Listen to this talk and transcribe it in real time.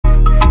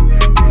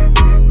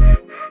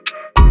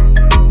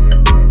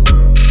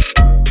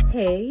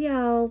Hey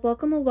y'all,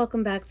 welcome or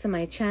welcome back to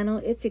my channel.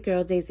 It's your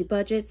girl Daisy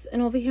Budgets,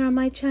 and over here on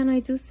my channel I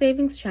do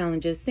savings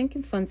challenges,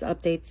 sinking funds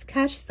updates,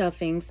 cash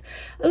stuffings,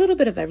 a little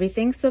bit of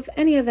everything. So if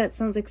any of that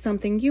sounds like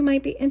something you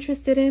might be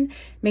interested in,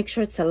 make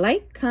sure to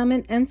like,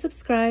 comment, and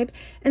subscribe,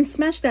 and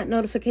smash that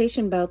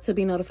notification bell to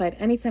be notified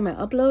anytime I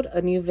upload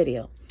a new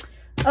video.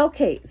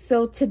 Okay,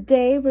 so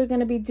today we're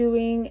going to be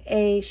doing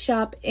a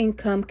shop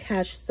income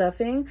cash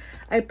stuffing.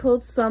 I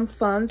pulled some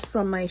funds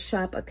from my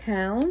shop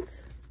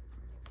account.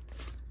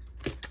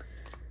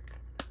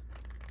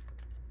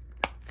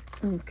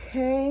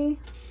 Okay,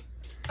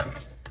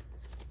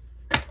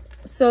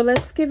 so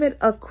let's give it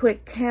a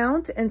quick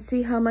count and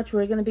see how much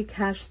we're going to be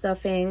cash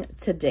stuffing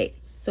today.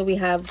 So we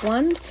have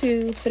 1,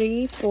 2,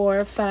 3,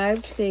 4,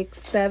 5,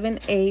 6, 7,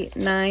 8,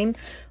 9,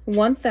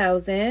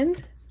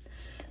 1,000.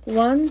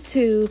 1,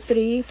 2,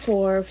 3,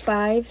 4,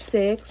 5,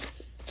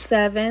 6,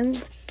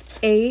 7,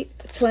 8,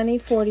 20,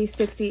 40,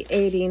 60,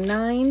 80,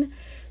 9,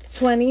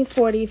 20,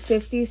 40,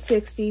 50,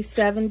 60,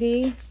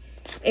 70,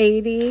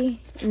 80,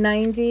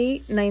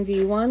 90,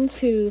 91,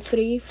 2,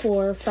 3,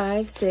 4,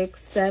 5,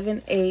 6,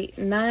 7, 8,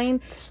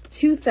 9,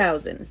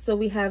 2,000. So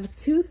we have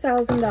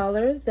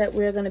 $2,000 that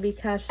we're going to be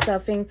cash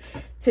stuffing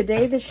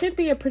today. This should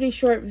be a pretty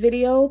short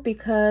video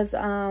because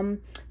I'm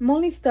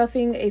only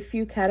stuffing a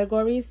few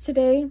categories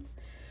today.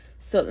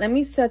 So let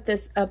me set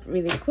this up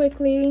really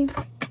quickly.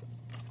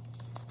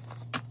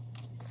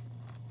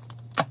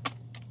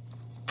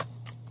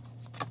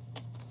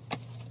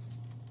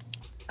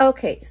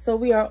 Okay, so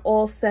we are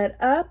all set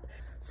up.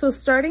 So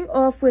starting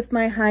off with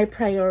my high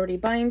priority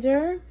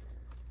binder,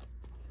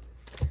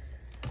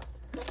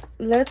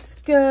 let's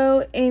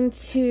go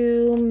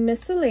into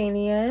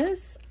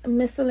miscellaneous.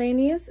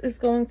 Miscellaneous is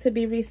going to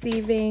be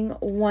receiving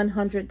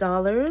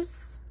 $100.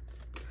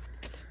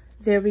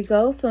 There we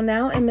go. So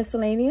now in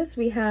miscellaneous,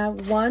 we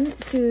have 1,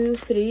 2,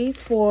 3,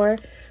 4,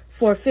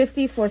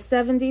 450,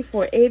 470,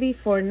 480,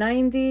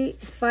 490,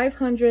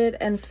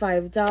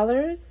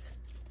 $505.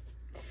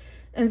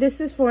 And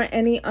this is for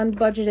any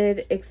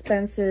unbudgeted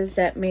expenses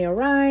that may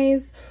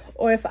arise,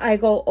 or if I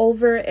go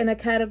over in a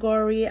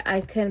category, I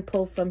can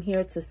pull from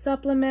here to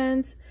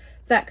supplement,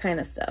 that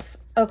kind of stuff.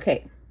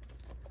 Okay.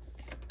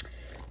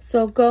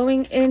 So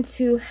going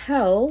into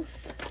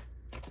health,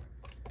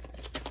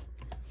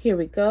 here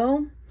we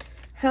go.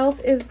 Health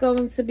is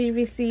going to be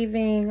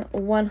receiving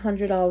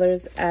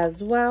 $100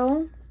 as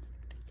well.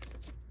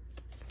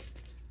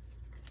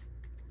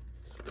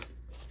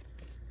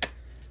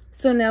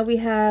 So now we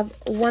have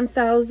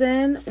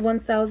 1,000,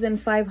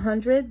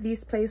 1,500.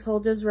 These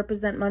placeholders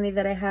represent money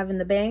that I have in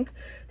the bank.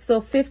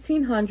 So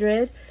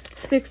 1,500,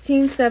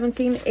 16,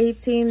 17,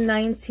 18,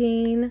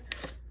 19,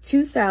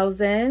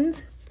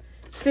 2,000,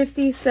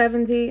 50,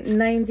 70,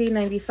 90,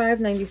 95,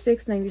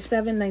 96,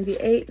 97,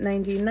 98,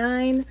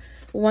 99,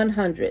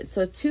 100.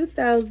 So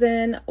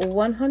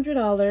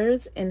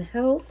 $2,100 in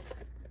health.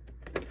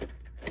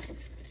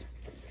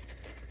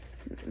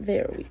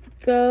 There we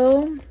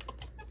go.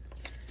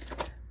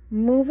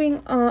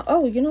 Moving on.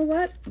 Oh, you know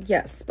what?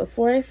 Yes,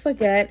 before I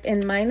forget,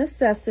 in my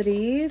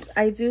necessities,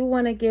 I do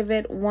want to give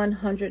it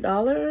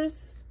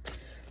 $100.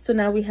 So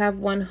now we have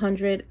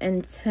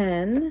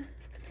 110.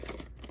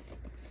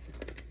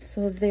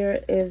 So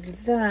there is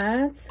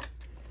that.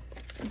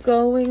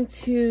 Going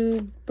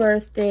to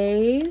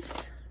birthdays.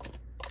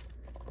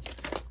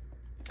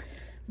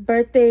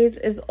 Birthdays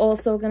is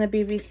also going to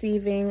be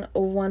receiving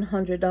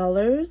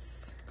 $100.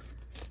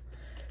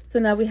 So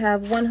now we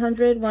have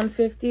 100,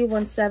 150,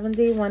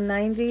 170,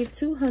 190,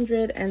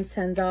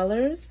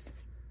 $210.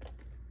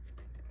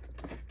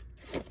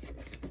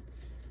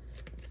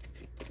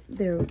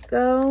 There we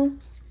go.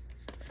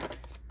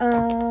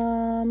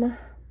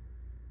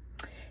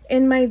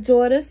 In my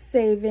daughter's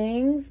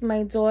savings,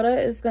 my daughter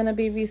is going to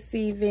be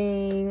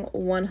receiving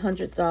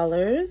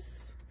 $100.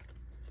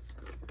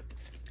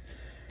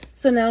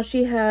 So now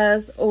she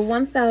has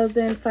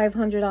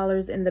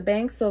 $1,500 in the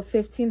bank. So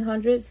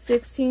 1,500,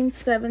 16,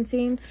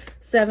 17,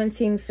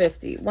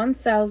 1,750,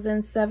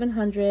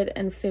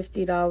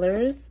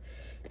 $1,750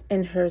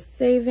 in her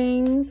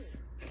savings.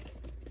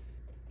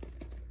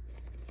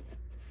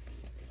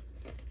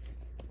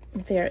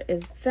 There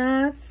is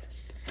that.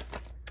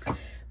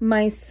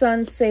 My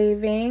son's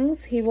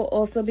savings, he will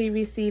also be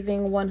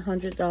receiving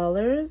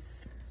 $100.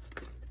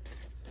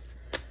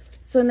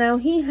 So now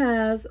he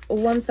has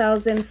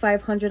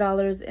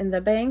 $1,500 in the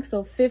bank.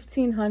 So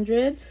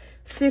 1,500,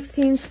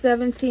 16,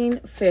 17,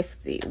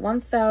 50,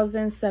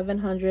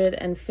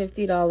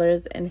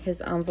 $1,750 in his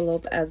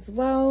envelope as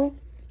well.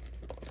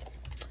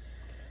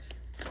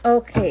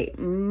 Okay,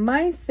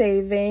 my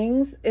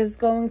savings is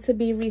going to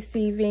be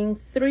receiving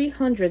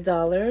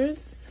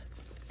 $300.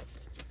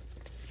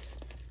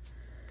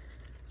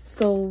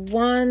 So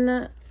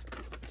 1,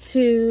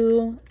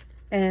 2,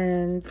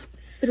 and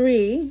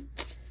 3.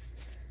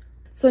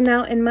 So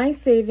now in my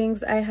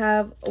savings, I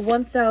have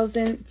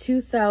 1,000,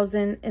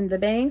 2,000 in the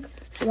bank.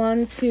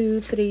 1, 2,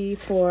 3,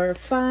 4,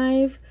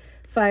 5,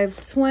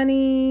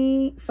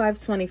 520,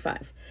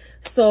 525.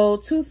 So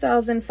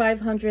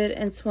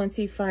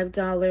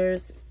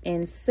 $2,525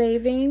 in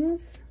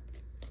savings.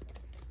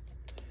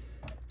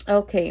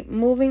 Okay,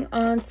 moving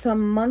on to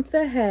month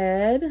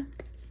ahead.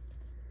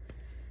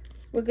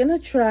 We're gonna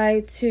try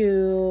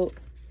to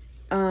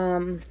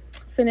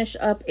finish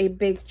up a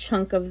big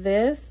chunk of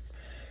this.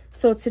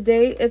 So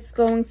today it's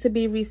going to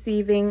be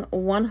receiving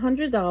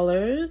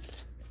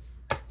 $100.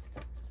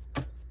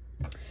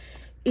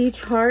 Each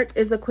heart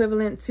is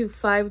equivalent to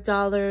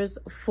 $5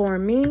 for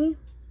me.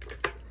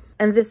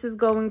 And this is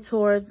going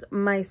towards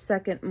my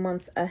second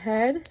month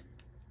ahead.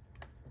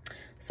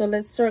 So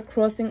let's start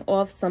crossing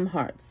off some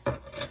hearts.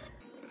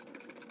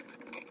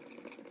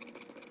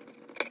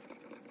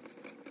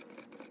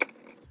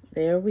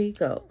 There we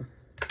go.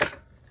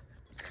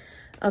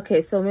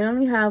 Okay, so we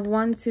only have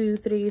 1, 2,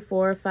 3,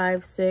 4,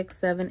 5, 6,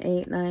 7,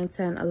 8, 9,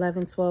 10,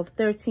 11, 12,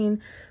 13,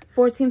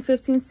 14,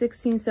 15,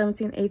 16,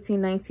 17,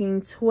 18,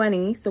 19,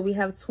 20. So we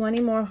have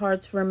 20 more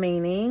hearts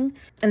remaining.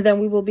 And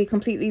then we will be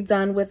completely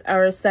done with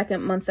our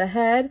second month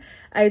ahead.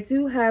 I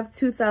do have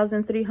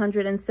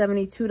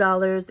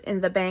 $2,372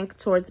 in the bank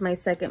towards my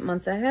second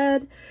month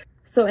ahead.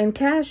 So in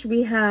cash,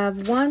 we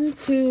have 1,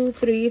 2,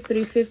 3,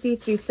 350,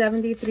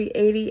 370,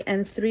 380,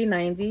 and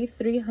 390,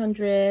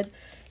 $390.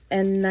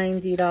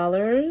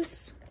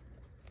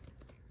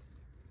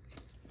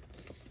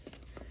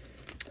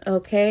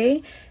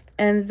 Okay,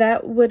 and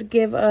that would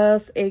give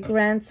us a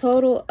grand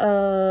total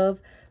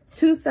of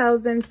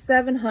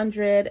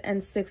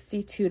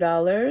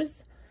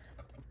 $2,762.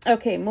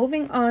 Okay,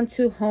 moving on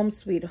to Home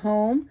Sweet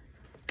Home.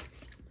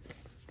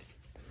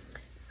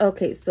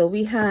 Okay, so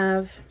we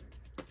have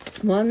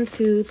 1,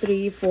 2,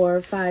 3,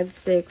 4, 5,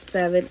 6,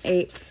 7,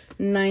 8,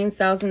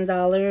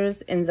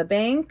 $9,000 in the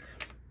bank.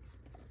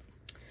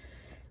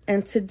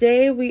 And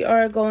today we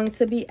are going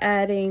to be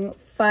adding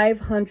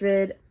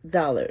 $500.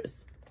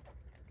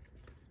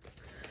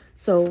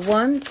 So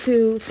 1,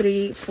 2,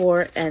 3,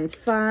 4, and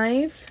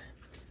 5.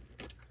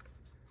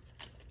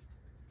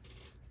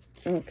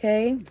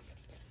 Okay.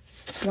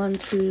 1,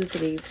 2,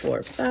 3,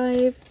 4,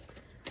 5.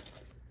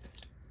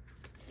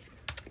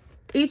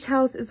 Each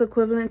house is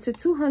equivalent to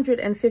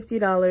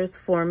 $250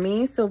 for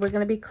me. So we're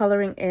going to be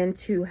coloring in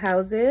 2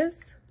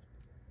 houses.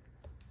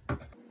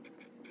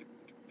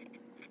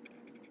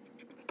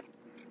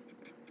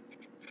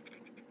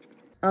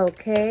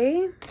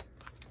 Okay.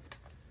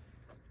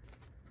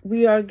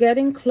 We are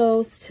getting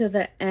close to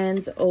the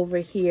end over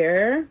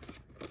here.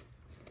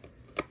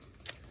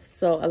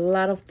 So a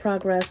lot of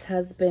progress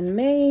has been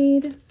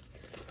made.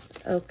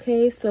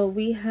 Okay, so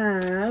we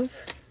have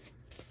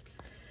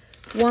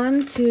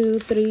 1, 2,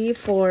 3,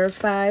 4,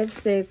 5,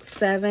 6,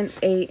 7,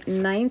 8,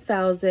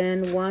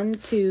 9,000. 1,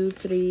 2,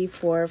 3,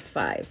 4,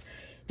 5.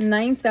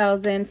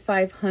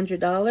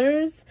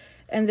 $9,500.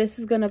 And this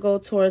is going to go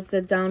towards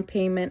the down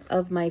payment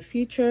of my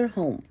future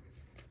home.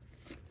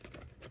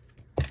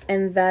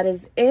 And that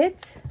is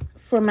it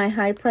for my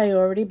high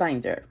priority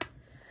binder.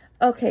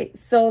 Okay,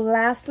 so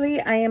lastly,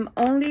 I am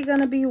only going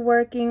to be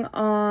working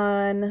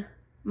on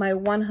my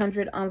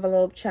 100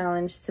 envelope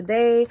challenge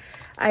today.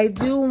 I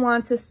do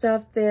want to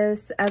stuff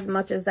this as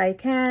much as I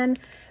can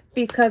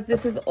because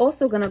this is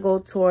also going to go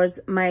towards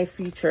my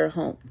future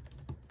home.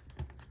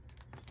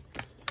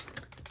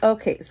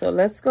 Okay, so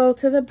let's go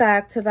to the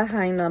back to the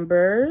high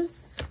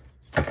numbers.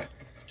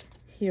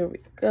 Here we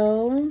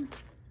go.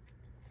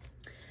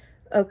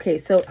 Okay,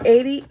 so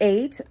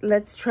 88.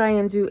 Let's try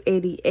and do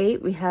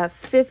 88. We have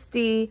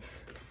 50,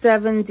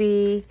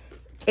 70,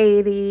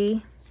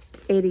 80,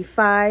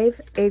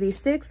 85,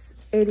 86,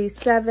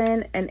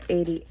 87, and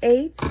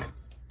 88.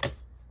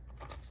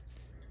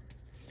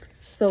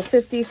 So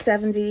 50,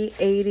 70,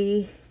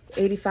 80,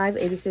 85,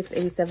 86,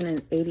 87,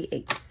 and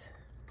 88.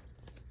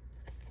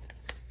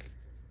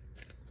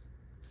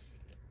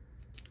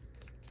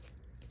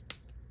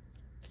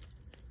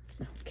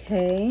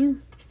 Okay.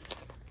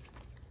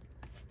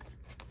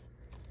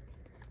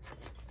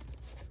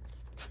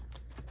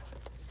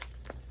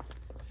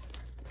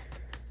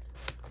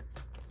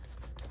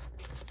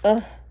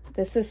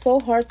 This is so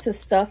hard to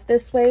stuff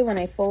this way when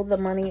I fold the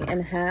money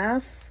in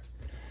half,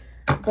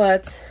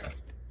 but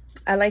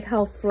I like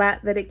how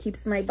flat that it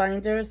keeps my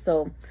binder,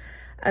 so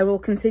I will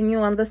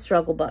continue on the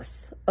struggle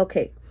bus.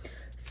 Okay,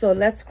 so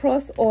let's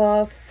cross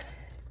off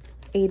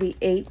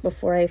 88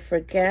 before I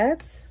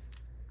forget.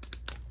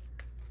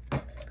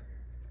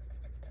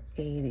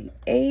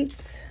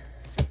 88.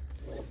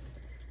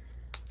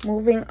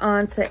 Moving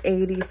on to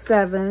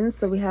 87.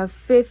 So we have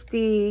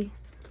 50,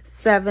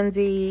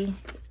 70,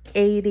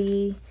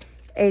 80,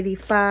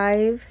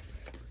 85,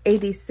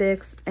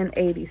 86, and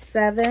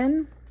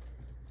 87.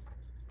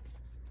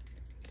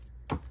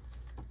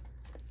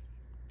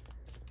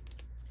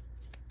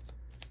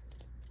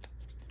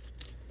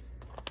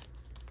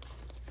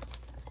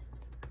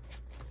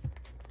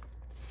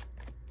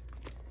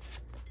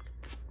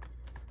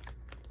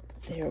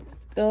 There we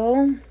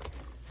go.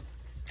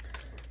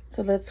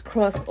 So let's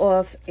cross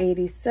off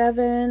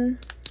 87.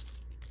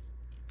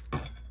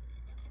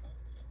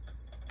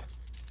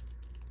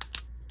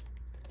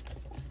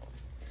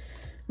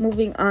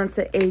 Moving on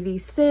to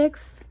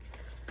 86,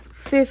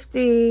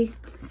 50,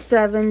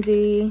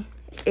 70,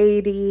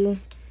 80,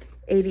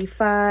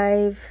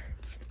 85,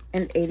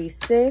 and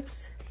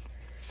 86.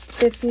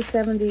 50,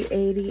 70,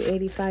 80,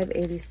 85,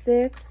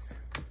 86.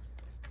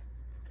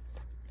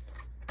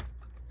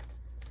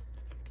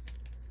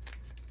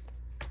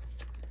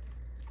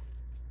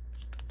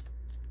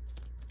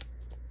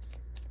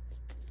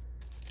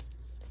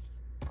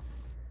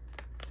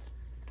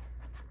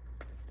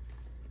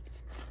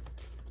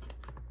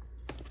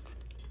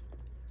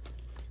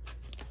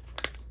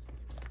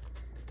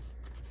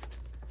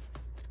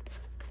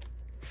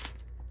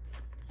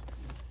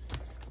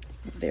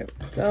 There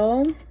we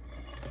go.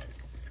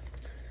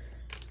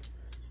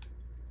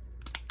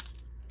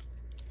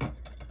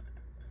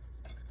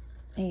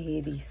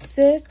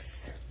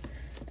 $86,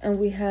 and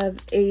we have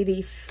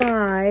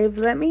 $85.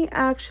 Let me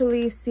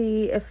actually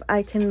see if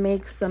I can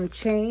make some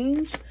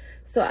change.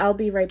 So I'll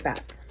be right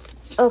back.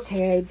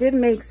 Okay, I did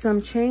make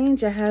some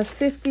change. I have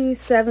 50,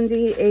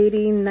 70,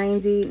 80,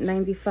 90,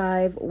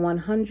 95,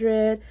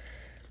 100.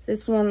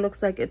 This one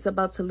looks like it's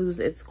about to lose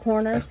its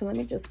corner. So let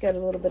me just get a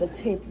little bit of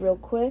tape real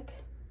quick.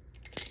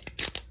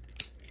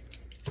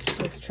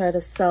 Let's try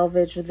to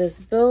salvage this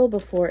bill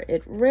before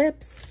it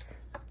rips.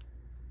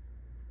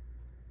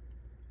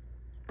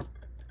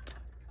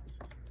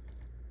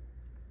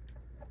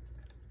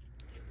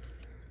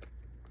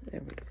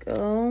 There we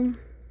go.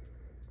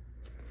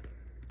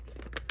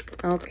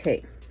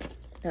 Okay,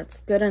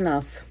 that's good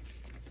enough.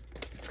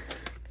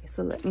 Okay,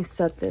 so let me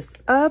set this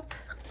up.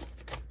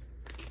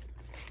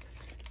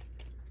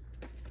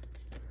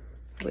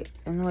 Wait,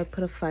 I know I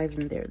put a 5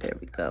 in there. There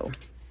we go.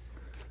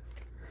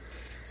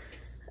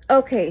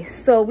 Okay,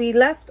 so we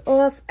left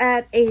off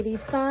at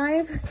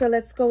 85. So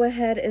let's go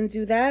ahead and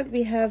do that.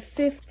 We have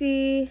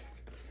 50,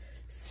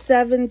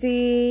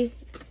 70,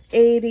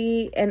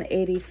 80, and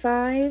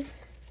 85.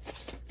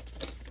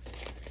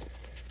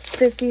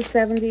 50,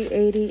 70,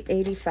 80,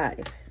 85.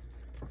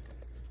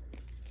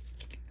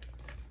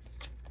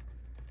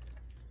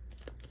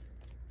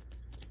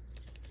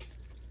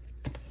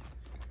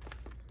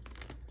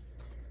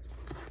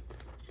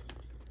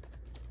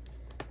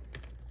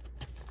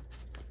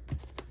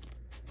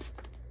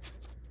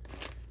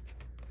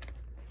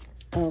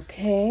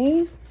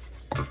 Okay,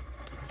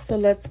 so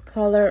let's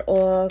color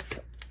off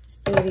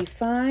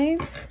 85.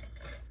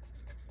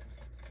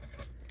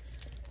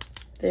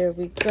 There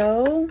we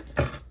go.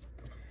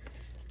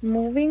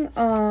 Moving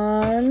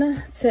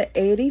on to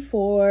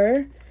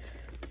 84,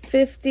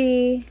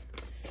 50,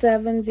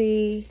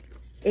 70,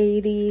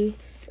 80,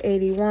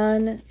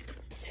 81,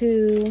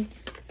 2,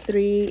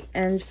 3,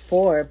 and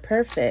 4.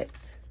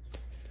 Perfect.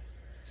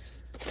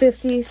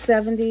 50,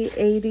 70,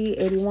 80,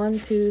 81,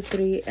 2,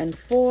 3, and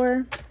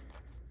 4.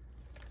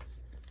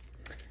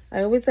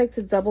 I always like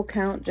to double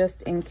count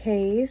just in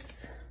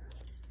case.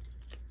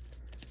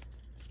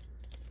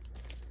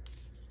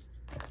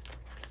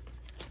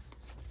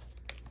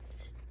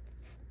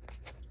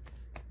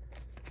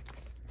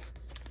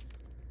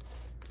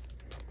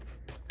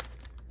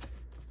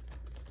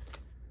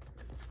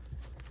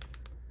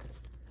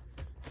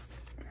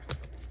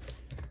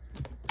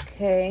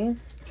 Okay,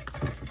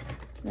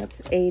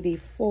 that's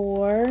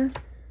 84.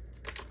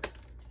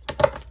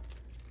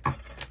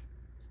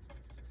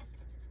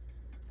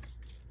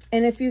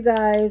 And if you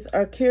guys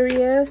are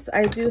curious,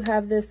 I do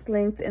have this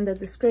linked in the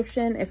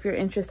description if you're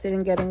interested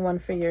in getting one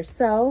for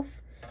yourself.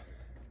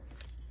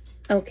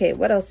 Okay,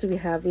 what else do we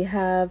have? We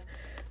have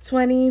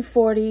 20,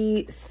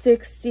 40,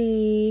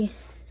 60,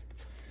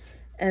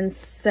 and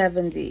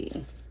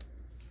 70.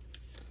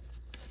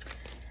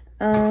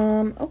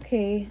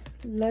 Okay,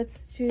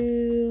 let's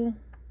do,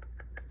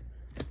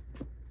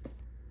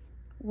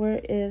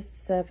 where is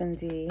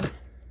 70?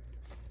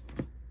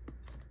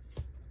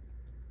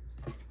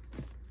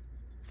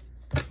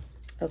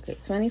 Okay,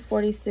 20,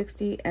 40,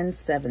 60, and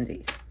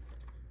 70.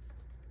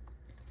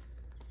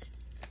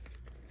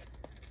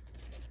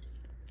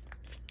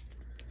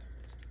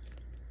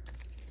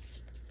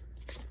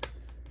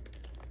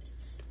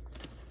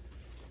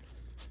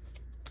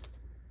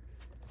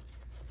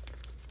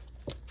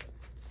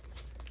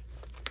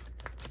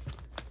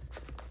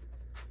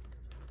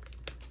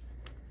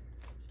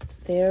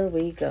 There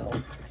we go.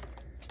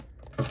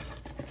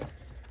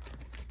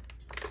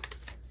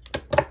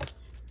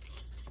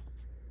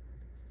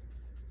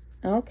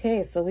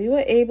 Okay, so we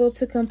were able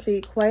to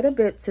complete quite a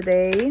bit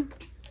today.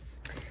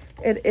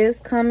 It is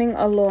coming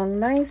along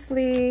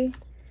nicely.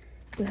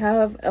 We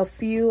have a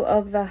few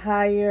of the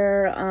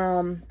higher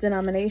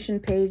denomination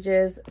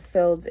pages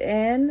filled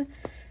in,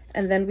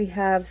 and then we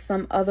have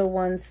some other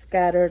ones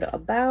scattered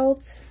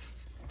about.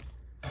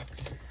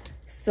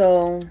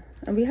 So,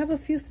 and we have a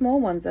few small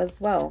ones as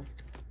well.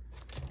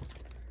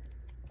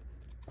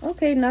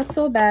 Okay, not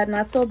so bad,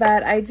 not so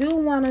bad. I do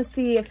want to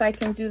see if I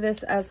can do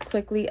this as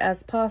quickly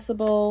as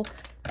possible.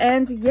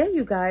 And yeah,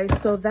 you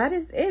guys, so that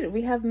is it.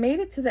 We have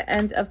made it to the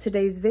end of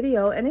today's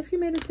video. And if you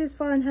made it this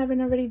far and haven't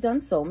already done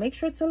so, make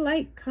sure to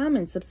like,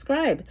 comment,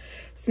 subscribe.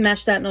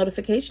 Smash that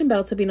notification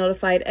bell to be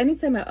notified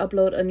anytime I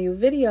upload a new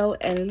video.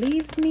 And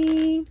leave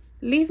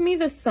me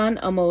the sun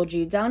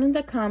emoji down in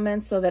the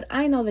comments so that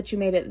I know that you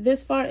made it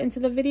this far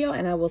into the video.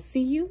 And I will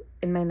see you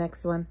in my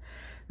next one.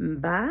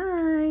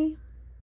 Bye.